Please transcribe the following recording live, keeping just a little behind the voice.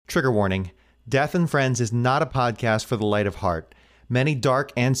Trigger warning. Death and Friends is not a podcast for the light of heart. Many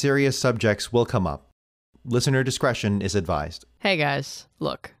dark and serious subjects will come up. Listener discretion is advised. Hey guys,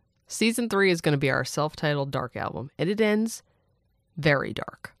 look. Season 3 is going to be our self-titled dark album, and it ends very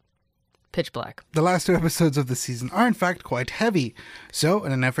dark. Pitch black. The last 2 episodes of the season are in fact quite heavy. So,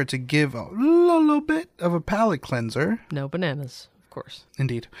 in an effort to give a little bit of a palate cleanser... No bananas. Course.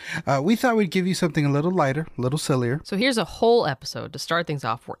 Indeed. We thought we'd give you something a little lighter, a little sillier. So here's a whole episode to start things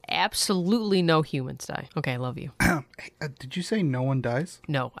off where absolutely no humans die. Okay, I love you. Hey, did you say no one dies?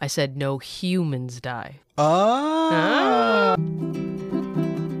 No, I said no humans die. Ah.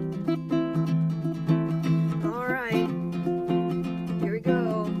 All right. Here we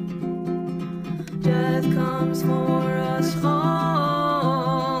go. Death comes for us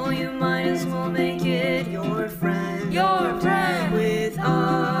all. You might as well make it your friend. Your friend. With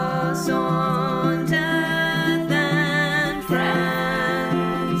us on Death and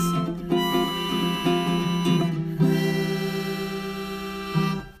Friends.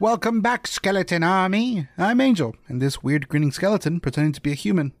 Welcome back, Skeleton Army. I'm Angel, and this weird grinning skeleton pretending to be a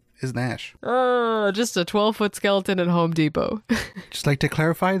human is Nash. Just a 12-foot skeleton at Home Depot. Just like to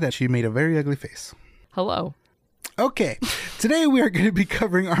clarify that she made a very ugly face. Hello. Okay, today we are going to be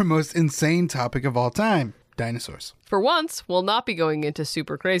covering our most insane topic of all time. Dinosaurs. For once, we'll not be going into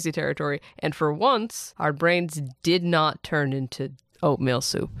super crazy territory, and for once, our brains did not turn into oatmeal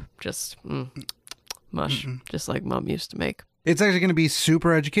soup. Just mush, just like Mom used to make. It's actually going to be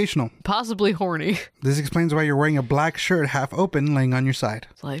super educational. Possibly horny. This explains why you're wearing a black shirt half open laying on your side.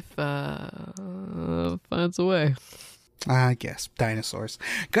 Life finds a way. I guess. Dinosaurs.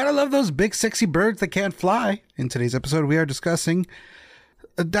 Gotta love those big sexy birds that can't fly. In today's episode, we are discussing...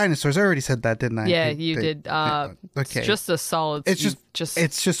 dinosaurs. I already said that, didn't I? Yeah, you did. Okay. It's just a solid.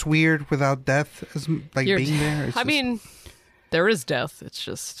 It's just weird without death, like being there. There is death. It's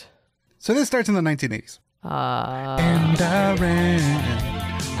just. So this starts in the 1980s. And I ran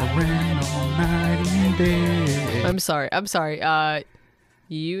all night in bed. I'm sorry.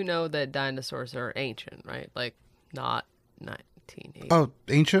 You know that dinosaurs are ancient, right? Like not 1980. Oh,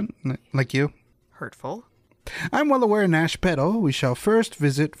 ancient, like you. Hurtful. I'm well aware, Nash Pedo. We shall first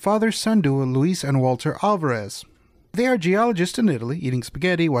visit father-son duo Luis and Walter Alvarez. They are geologists in Italy, eating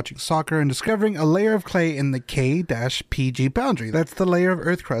spaghetti, watching soccer, and discovering a layer of clay in the K-PG boundary. That's the layer of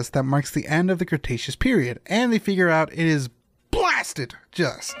Earth crust that marks the end of the Cretaceous period. And they figure out it is blasted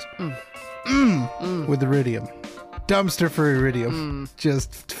just with iridium. Dumpster for iridium.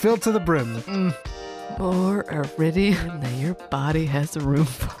 Just filled to the brim. More iridium than your body has room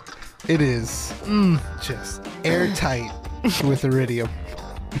for. It is just airtight with iridium.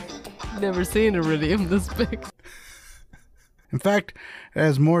 Never seen iridium this big. In fact, it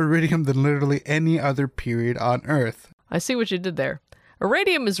has more iridium than literally any other period on Earth. I see what you did there.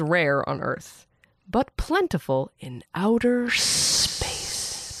 Iridium is rare on Earth, but plentiful in outer space.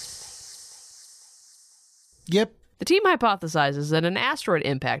 Yep. The team hypothesizes that an asteroid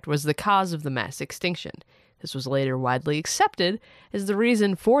impact was the cause of the mass extinction. This was later widely accepted as the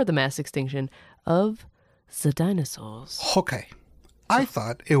reason for the mass extinction of the dinosaurs. Okay. I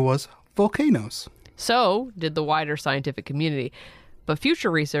thought it was volcanoes. So did the wider scientific community. But future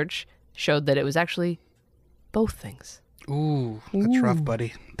research showed that it was actually both things. Ooh, that's rough,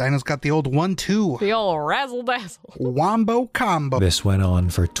 buddy. Dino's got the old 1-2. The old razzle-dazzle. Wombo combo. This went on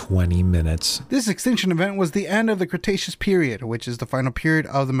for 20 minutes. This extinction event was the end of the Cretaceous period, which is the final period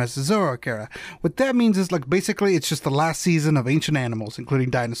of the Mesozoic era. What that means is, like, basically it's just the last season of ancient animals, including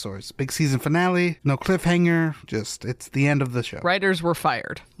dinosaurs. Big season finale, no cliffhanger, just, it's the end of the show. Writers were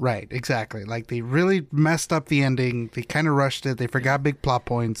fired. Right, exactly. Like, they really messed up the ending. They kind of rushed it. They forgot big plot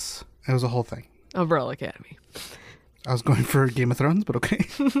points. It was a whole thing. Umbrella Academy. I was going for Game of Thrones, but okay.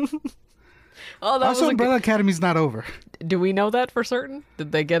 Oh, that Also, was Umbrella Academy's not over. Do we know that for certain?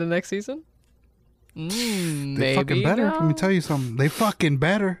 Did they get a next season? They fucking better. Let me tell you something. They fucking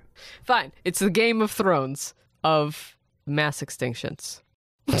better. Fine. It's the Game of Thrones of mass extinctions.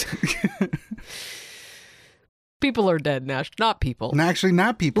 People are dead, Nash. Not people. And actually,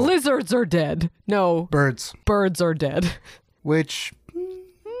 not people. Lizards are dead. No. Birds. Birds are dead. Which,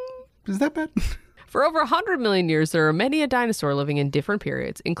 is that bad? For over 100 million years, there are many a dinosaur living in different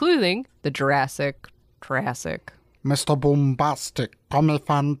periods, including the Jurassic, Triassic. Mr. Bombastic, come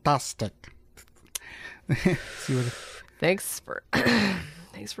fantastic. Thanks for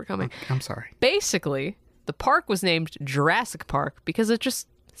coming. I'm sorry. Basically, the park was named Jurassic Park because it just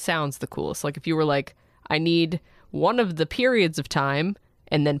sounds the coolest. Like if you were like, I need one of the periods of time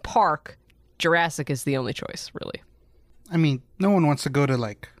and then park, Jurassic is the only choice, really. I mean, no one wants to go to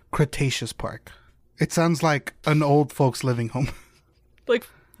like Cretaceous Park. It sounds like an old folks living home. Like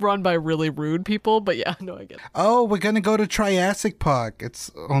run by really rude people, but yeah, no, I get it. Oh, we're going to go to Triassic Park.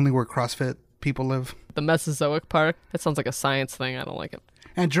 It's only where CrossFit people live. The Mesozoic Park. That sounds like a science thing. I don't like it.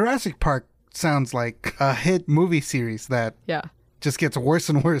 And Jurassic Park sounds like a hit movie series that Yeah. just gets worse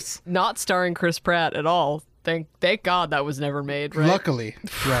and worse. Not starring Chris Pratt at all. Thank God that was never made, right? Luckily,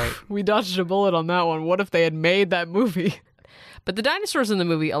 right. We dodged a bullet on that one. What if they had made that movie? But the dinosaurs in the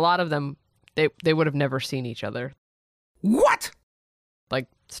movie, a lot of them, they would have never seen each other. What? Like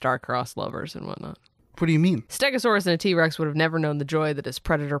star-crossed lovers and whatnot. What do you mean? Stegosaurus and a T-Rex would have never known the joy that is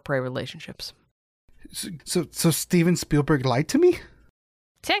predator-prey relationships. So Steven Spielberg lied to me?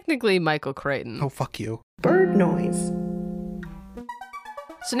 Technically, Michael Crichton. Oh, fuck you. Bird noise.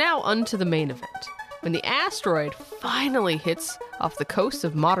 So now, onto the main event. When the asteroid finally hits off the coast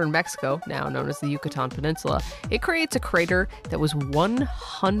of modern Mexico, now known as the Yucatan Peninsula, it creates a crater that was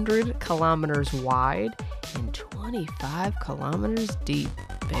 100 kilometers wide and 25 kilometers deep,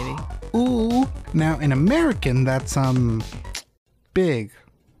 baby. Ooh. Now, in American, that's, big.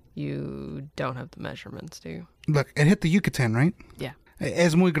 You don't have the measurements, do you? Look, it hit the Yucatan, right? Yeah.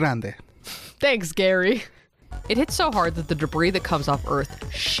 Es muy grande. Thanks, Gary. It hits so hard that the debris that comes off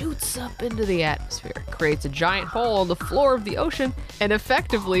Earth shoots up into the atmosphere, creates a giant hole on the floor of the ocean, and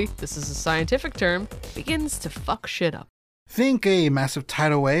effectively, this is a scientific term, begins to fuck shit up. Think a massive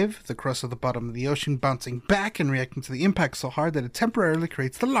tidal wave, the crust of the bottom of the ocean bouncing back and reacting to the impact so hard that it temporarily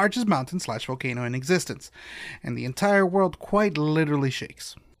creates the largest mountain/volcano in existence, and the entire world quite literally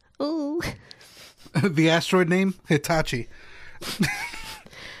shakes. Ooh. The asteroid name? Hitachi.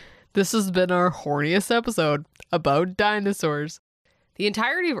 This has been our horniest episode about dinosaurs. The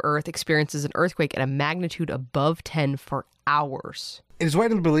entirety of Earth experiences an earthquake at a magnitude above 10 for hours. It is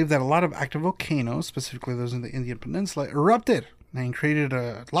widely believed that a lot of active volcanoes, specifically those in the Indian Peninsula, erupted and created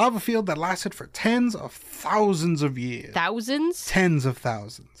a lava field that lasted for tens of thousands of years. Thousands? Tens of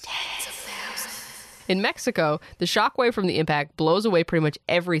thousands. In Mexico, the shockwave from the impact blows away pretty much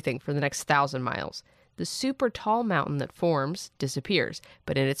everything for the next 1,000 miles. The super tall mountain that forms disappears,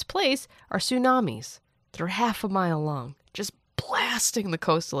 but in its place are tsunamis that are half a mile long, just blasting the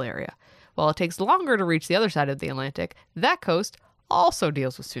coastal area. While it takes longer to reach the other side of the Atlantic, that coast also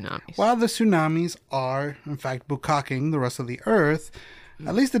deals with tsunamis. While the tsunamis are, in fact, bukkaking the rest of the Earth,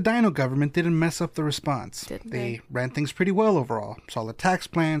 at least the dino government didn't mess up the response. Didn't They ran things pretty well overall. Solid tax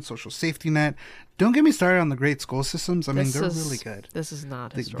plan, social safety net. Don't get me started on the great school systems. I mean, they're really good. This is not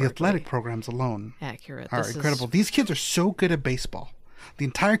The historically athletic programs alone accurate. are This is- incredible. These kids are so good at baseball. The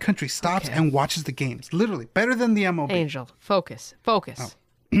entire country stops Okay. and watches the games. Literally, better than the MLB. Angel, focus.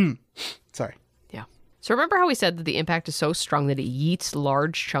 Sorry. Yeah. So remember how we said that the impact is so strong that it yeets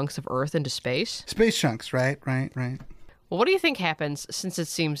large chunks of Earth into space? Space chunks, right? Well, what do you think happens since it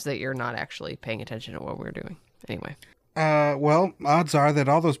seems that you're not actually paying attention to what we're doing? Anyway. Well, odds are that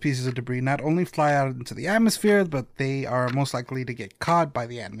all those pieces of debris not only fly out into the atmosphere, but they are most likely to get caught by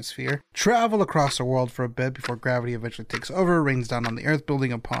the atmosphere, travel across the world for a bit before gravity eventually takes over, rains down on the Earth,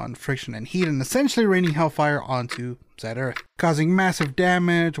 building upon friction and heat, and essentially raining hellfire onto said Earth, causing massive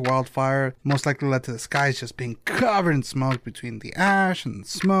damage. Wildfire most likely led to the skies just being covered in smoke. Between the ash and the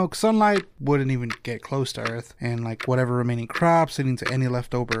smoke, sunlight wouldn't even get close to Earth, and like whatever remaining crops leading to any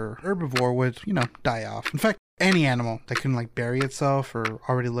leftover herbivore would, die off. In fact, any animal that can like bury itself or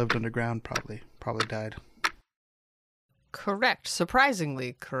already lived underground probably died. Correct.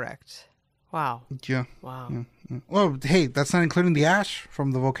 Surprisingly correct. Wow. Yeah. Wow. Yeah. Well, hey, that's not including the ash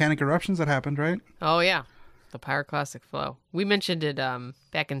from the volcanic eruptions that happened, right? Oh, yeah. The pyroclastic flow. We mentioned it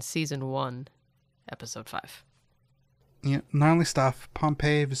back in season 1, episode 5. Yeah. Gnarly stuff.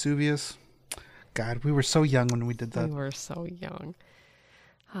 Pompeii, Vesuvius. God, we were so young when we did that. We were so young.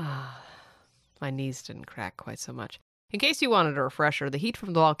 My knees didn't crack quite so much. In case you wanted a refresher, the heat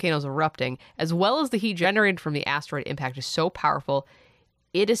from the volcanoes erupting, as well as the heat generated from the asteroid impact, is so powerful,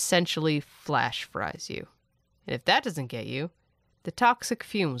 it essentially flash fries you. And if that doesn't get you, the toxic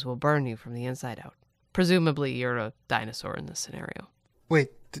fumes will burn you from the inside out. Presumably, you're a dinosaur in this scenario.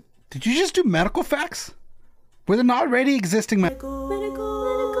 Wait, did you just do medical facts? With an already existing Medical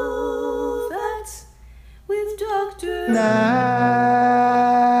facts with Dr.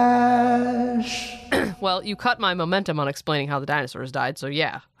 Well, you cut my momentum on explaining how the dinosaurs died, so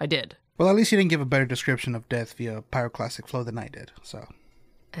yeah, I did. Well, at least you didn't give a better description of death via pyroclastic flow than I did, so.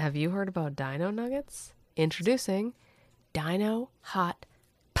 Have you heard about Dino Nuggets? Introducing Dino Hot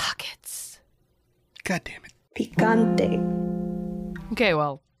Pockets. God damn it. Picante. Okay,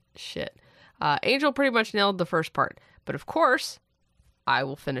 well, shit. Angel pretty much nailed the first part, but of course, I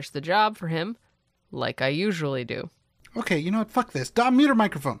will finish the job for him like I usually do. Okay, you know what? Fuck this. Dom, mute her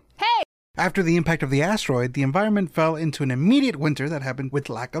microphone. Hey! After the impact of the asteroid, the environment fell into an immediate winter that happened with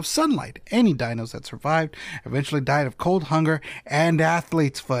lack of sunlight. Any dinos that survived eventually died of cold, hunger, and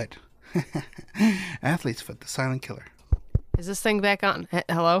athlete's foot. Athlete's foot, the silent killer. Is this thing back on?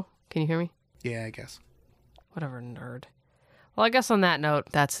 Hello? Can you hear me? Yeah, I guess. Whatever, nerd. Well, I guess on that note,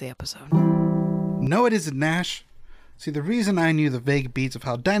 that's the episode. No, it isn't, Nash. See, the reason I knew the vague beats of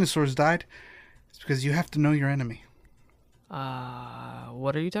how dinosaurs died is because you have to know your enemy.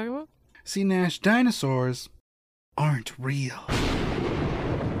 What are you talking about? See, Nash, dinosaurs aren't real.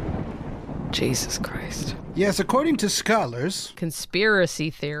 Jesus Christ. Yes, according to scholars,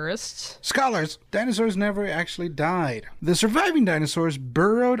 Conspiracy theorists. Dinosaurs never actually died. The surviving dinosaurs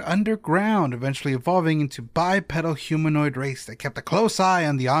burrowed underground, eventually evolving into bipedal humanoid race that kept a close eye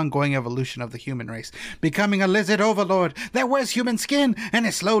on the ongoing evolution of the human race, becoming a lizard overlord that wears human skin and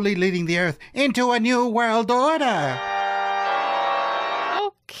is slowly leading the Earth into a new world order.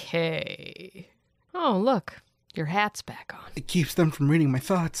 Okay. Oh, look. Your hat's back on. It keeps them from reading my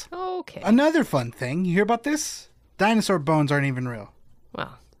thoughts. Okay. Another fun thing, you hear about this? Dinosaur bones aren't even real.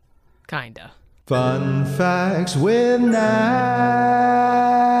 Well, kinda. Fun facts with Nash.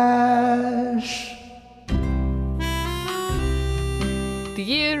 The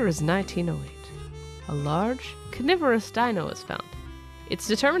year is 1908. A large, carnivorous dino is found. It's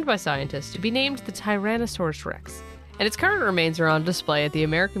determined by scientists to be named the Tyrannosaurus rex, and its current remains are on display at the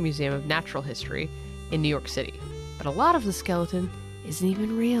American Museum of Natural History in New York City. But a lot of the skeleton isn't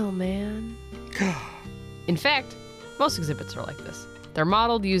even real, man. In fact, most exhibits are like this. They're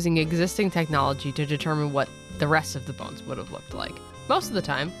modeled using existing technology to determine what the rest of the bones would have looked like. Most of the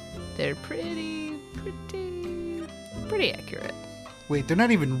time, they're pretty accurate. Wait, they're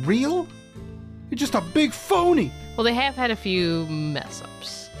not even real? You're just a big phony. Well, they have had a few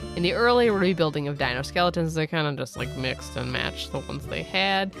mess-ups. In the early rebuilding of dino skeletons, they kind of just like mixed and matched the ones they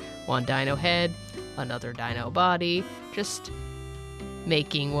had. One dino head, another dino body, just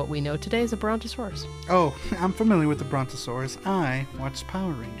making what we know today as a Brontosaurus. Oh, I'm familiar with the Brontosaurus. I watched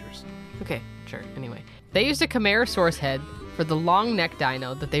Power Rangers. Okay, sure. Anyway, they used a Camarasaurus head for the long neck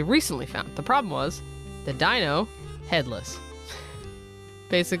dino that they recently found. The problem was the dino headless.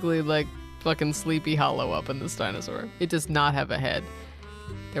 Basically like fucking Sleepy Hollow up in this dinosaur. It does not have a head.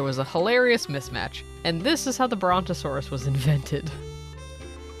 There was a hilarious mismatch, and this is how the Brontosaurus was invented.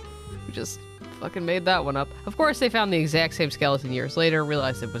 We just fucking made that one up. Of course, they found the exact same skeleton years later,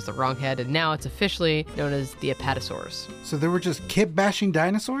 realized it was the wrong head, and now it's officially known as the Apatosaurus. So they were just kid-bashing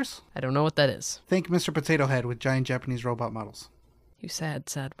dinosaurs? I don't know what that is. Think Mr. Potato Head with giant Japanese robot models. You sad,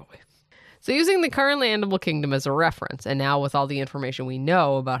 sad boy. So using the current animal kingdom as a reference, and now with all the information we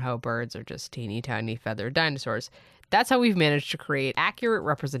know about how birds are just teeny tiny feathered dinosaurs, that's how we've managed to create accurate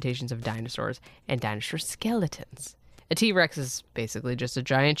representations of dinosaurs and dinosaur skeletons. A T-Rex is basically just a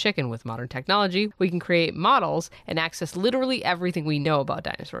giant chicken. With modern technology, we can create models and access literally everything we know about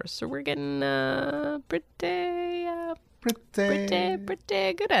dinosaurs. So we're getting pretty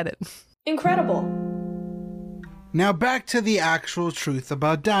good at it. Incredible. Now back to the actual truth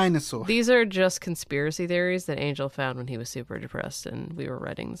about dinosaurs. These are just conspiracy theories that Angel found when he was super depressed and we were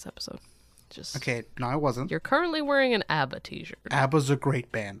writing this episode. Just Okay, no, I wasn't. You're currently wearing an ABBA t-shirt. ABBA's a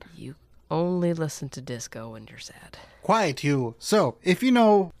great band. You only listen to disco when you're sad. Quiet, you. So, if you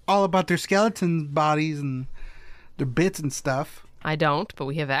know all about their skeleton bodies and their bits and stuff... I don't, but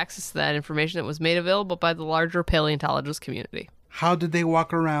we have access to that information that was made available by the larger paleontologist community. How did they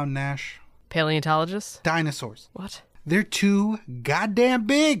walk around, Nash? Paleontologists? Dinosaurs. What? They're too goddamn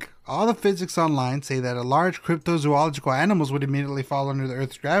big. All the physics online say that a large cryptozoological animals would immediately fall under the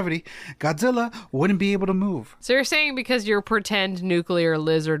Earth's gravity. Godzilla wouldn't be able to move. So you're saying because your pretend nuclear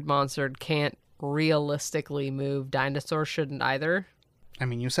lizard monster can't realistically move, dinosaurs shouldn't either? I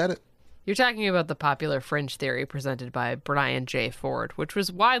mean, you said it. You're talking about the popular fringe theory presented by Brian J. Ford, which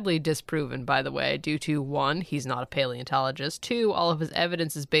was widely disproven, by the way, due to 1, he's not a paleontologist, 2, all of his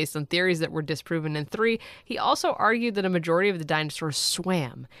evidence is based on theories that were disproven, and 3, he also argued that a majority of the dinosaurs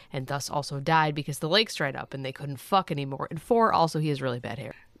swam, and thus also died because the lakes dried up and they couldn't fuck anymore, and 4, also he has really bad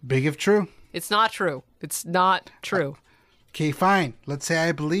hair. Big if true. It's not true. It's not true. Okay, fine. Let's say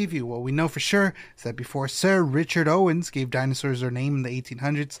I believe you. What we know for sure is that before Sir Richard Owens gave dinosaurs their name in the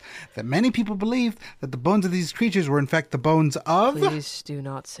 1800s, that many people believed that the bones of these creatures were in fact the bones of... Please do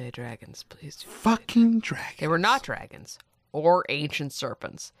not say dragons. Please do. Fucking dragons. They were not dragons or ancient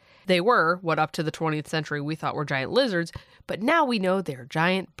serpents. They were what up to the 20th century we thought were giant lizards, but now we know they're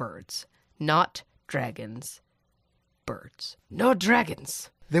giant birds. Not dragons. Birds. No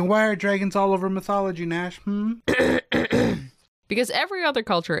dragons. Then why are dragons all over mythology, Nash? Because every other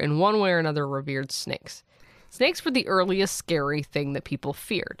culture in one way or another revered snakes. Snakes were the earliest scary thing that people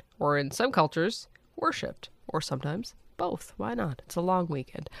feared, or in some cultures, worshipped, or sometimes both. Why not? It's a long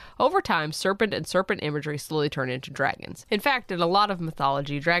weekend. Over time, serpent and serpent imagery slowly turned into dragons. In fact, in a lot of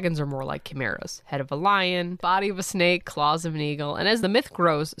mythology, dragons are more like chimeras. Head of a lion, body of a snake, claws of an eagle, and as the myth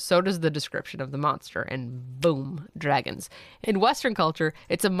grows, so does the description of the monster, and boom, dragons. In Western culture,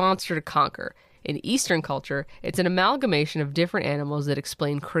 it's a monster to conquer. In Eastern culture, it's an amalgamation of different animals that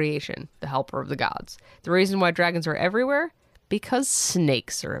explain creation, the helper of the gods. The reason why dragons are everywhere? Because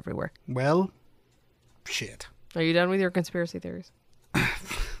snakes are everywhere. Well, shit. Are you done with your conspiracy theories?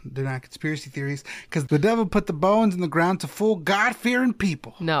 They're not conspiracy theories, because the devil put the bones in the ground to fool God-fearing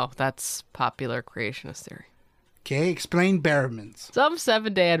people. No, that's popular creationist theory. Okay, explain Barrowmans. Some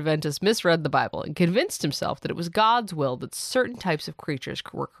Seventh-day Adventist misread the Bible and convinced himself that it was God's will that certain types of creatures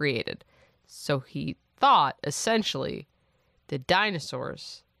were created. So he thought, essentially, that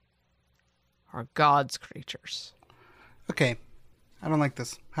dinosaurs are God's creatures. Okay, I don't like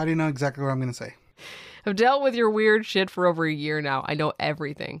this. How do you know exactly what I'm going to say? I've dealt with your weird shit for over a year now. I know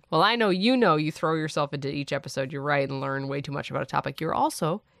everything. Well, I know you throw yourself into each episode you write and learn way too much about a topic. You're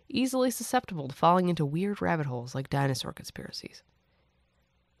also easily susceptible to falling into weird rabbit holes like dinosaur conspiracies.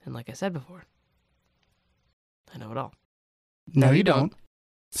 And like I said before, I know it all. No, you don't.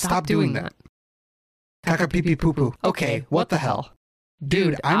 Stop doing that. Kaka pee pee poo poo. Okay, what the hell?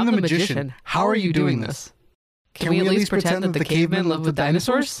 Dude, I'm the magician. How are you doing this? Can we at least pretend that the cavemen lived with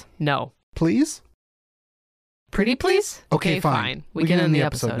dinosaurs? No. Please? Pretty please? Okay, fine. We can end the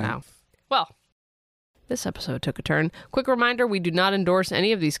episode now. Well, this episode took a turn. Quick reminder, we do not endorse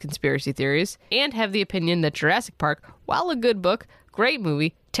any of these conspiracy theories and have the opinion that Jurassic Park, while a good book, great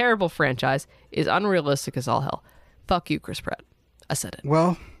movie, terrible franchise, is unrealistic as all hell. Fuck you, Chris Pratt. I said it.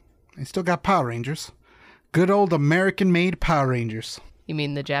 Well, I still got Power Rangers. Good old American-made Power Rangers. You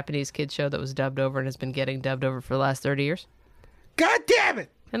mean the Japanese kids show that was dubbed over and has been getting dubbed over for the last 30 years? God damn it!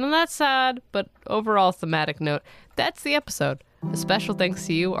 And on that sad, but overall thematic note, that's the episode. A special thanks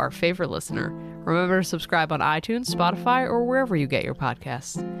to you, our favorite listener. Remember to subscribe on iTunes, Spotify, or wherever you get your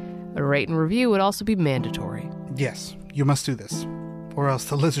podcasts. A rate and review would also be mandatory. Yes, you must do this, or else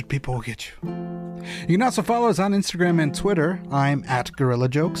the lizard people will get you. You can also follow us on Instagram and Twitter. I'm at Gorilla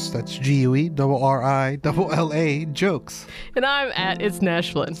Jokes. That's GUERRILLA Jokes. And I'm at It's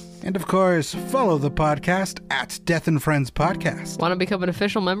Nash Flynn. And of course, follow the podcast at Death and Friends Podcast. Want to become an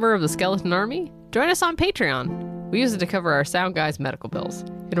official member of the Skeleton Army? Join us on Patreon. We use it to cover our sound guy's medical bills.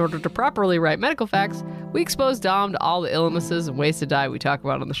 In order to properly write medical facts, we expose Dom to all the illnesses and ways to die we talk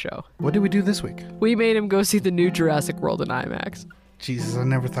about on the show. What did we do this week? We made him go see the new Jurassic World in IMAX. Jesus, I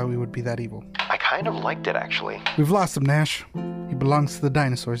never thought we would be that evil. I kind of liked it, actually. We've lost him, Nash. He belongs to the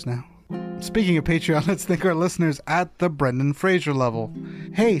dinosaurs now. Speaking of Patreon, let's thank our listeners at the Brendan Fraser level.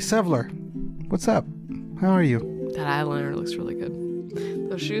 Hey, Sevler. What's up? How are you? That eyeliner looks really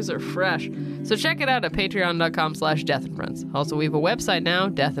good. Those shoes are fresh. So check it out at patreon.com/deathandfriends. Also, we have a website now,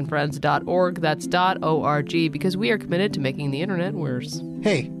 deathandfriends.org. That's .org, because we are committed to making the internet worse.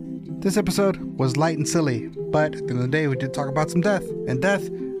 Hey, this episode was light and silly, but at the end of the day, we did talk about some death, and death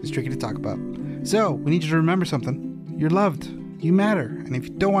is tricky to talk about. So, we need you to remember something. You're loved. You matter. And if you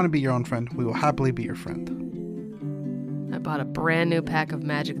don't want to be your own friend, we will happily be your friend. I bought a brand new pack of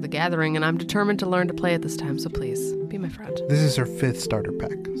Magic the Gathering, and I'm determined to learn to play it this time, so please, be my friend. This is her 5th starter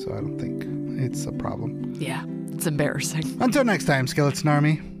pack, so I don't think it's a problem. Yeah, it's embarrassing. Until next time, Skeleton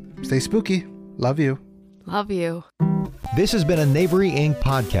Army, stay spooky. Love you. Love you. This has been a Knavery Inc.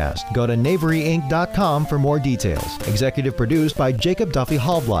 podcast. Go to knaveryinc.com for more details. Executive produced by Jacob Duffy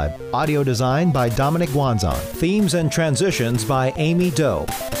Hallbleib. Audio design by Dominic Wanzon. Themes and transitions by Amy Doe.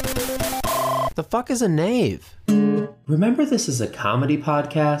 The fuck is a knave? Remember, this is a comedy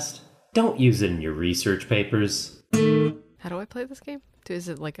podcast? Don't use it in your research papers. How do I play this game? Is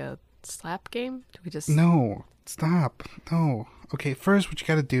it like a slap game? Do we just... No, stop. No. Okay, first what you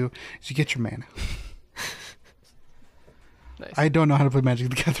gotta do is you get your mana. Nice. I don't know how to play Magic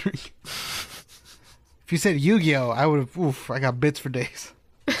the Gathering. If you said Yu-Gi-Oh, I would have, I got bits for days.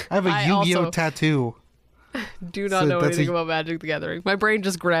 I have a Yu-Gi-Oh tattoo. Do not know anything about Magic the Gathering. My brain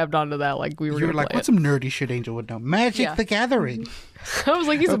just grabbed onto that like we were You going were to like, play what's some nerdy shit Angel would know? Magic the Gathering. I was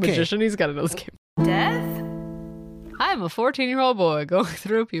like, he's a Okay. magician. He's got to know this game. Death? I'm a 14-year-old boy going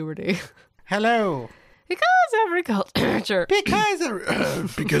through puberty. Hello. Because every culture...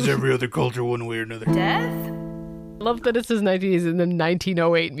 Because every other culture one way or another. Death? I love that it says 90s and then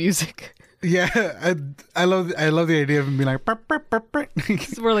 1908 music. Yeah, I love the idea of him being like, burp, burp, burp, burp.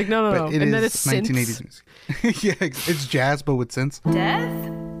 So we're like, no. But it And then is it's synths. 1980s music. Yeah, it's jazz, but with synths. Death?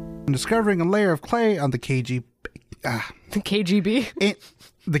 I'm discovering a layer of clay on the KG The KGB.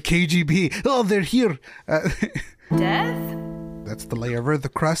 The KGB. Oh, they're here. Death? That's the layer of the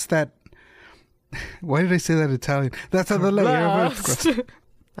crust that... Why did I say that in Italian? That's how the layer of the crust.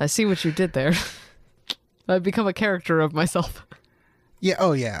 I see what you did there. I've become a character of myself. Yeah,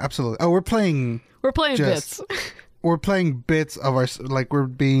 oh yeah, absolutely. Oh, we're playing bits. We're playing bits of our... Like, we're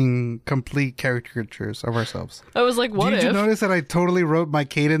being complete caricatures of ourselves. I was like, what Did if? you notice that I totally wrote my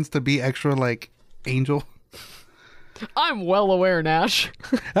cadence to be extra, like, angel? I'm well aware, Nash.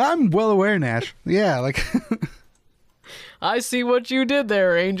 I'm well aware, Nash. Yeah, like... I see what you did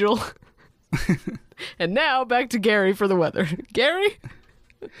there, Angel. And now back to Gary for the weather. Gary?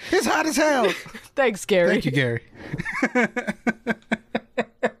 It's hot as hell! Thanks, Gary. Thank you, Gary.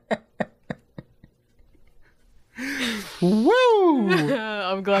 Woo!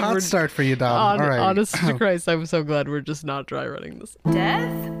 I'm glad Hot we're... start for you, Dom. All right. Honest to Christ, I'm so glad we're just not dry running this.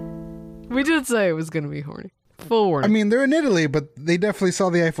 Death? We did say it was going to be horny. Full I warning. mean, they're in Italy, but they definitely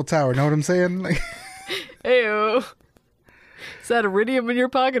saw the Eiffel Tower. Know what I'm saying? Like, Heyo. Is that iridium in your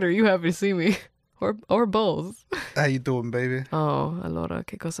pocket or are you happy to see me? Or both. how you doing, baby? Oh, allora,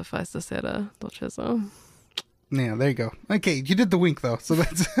 che cosa fai stasera, dolcezza? Yeah, there you go. Okay, you did the wink, though, so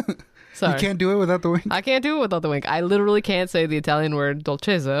that's... Sorry. You can't do it without the wink? I can't do it without the wink. I literally can't say the Italian word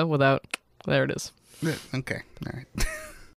dolcezza without... There it is. Yeah, okay, all right.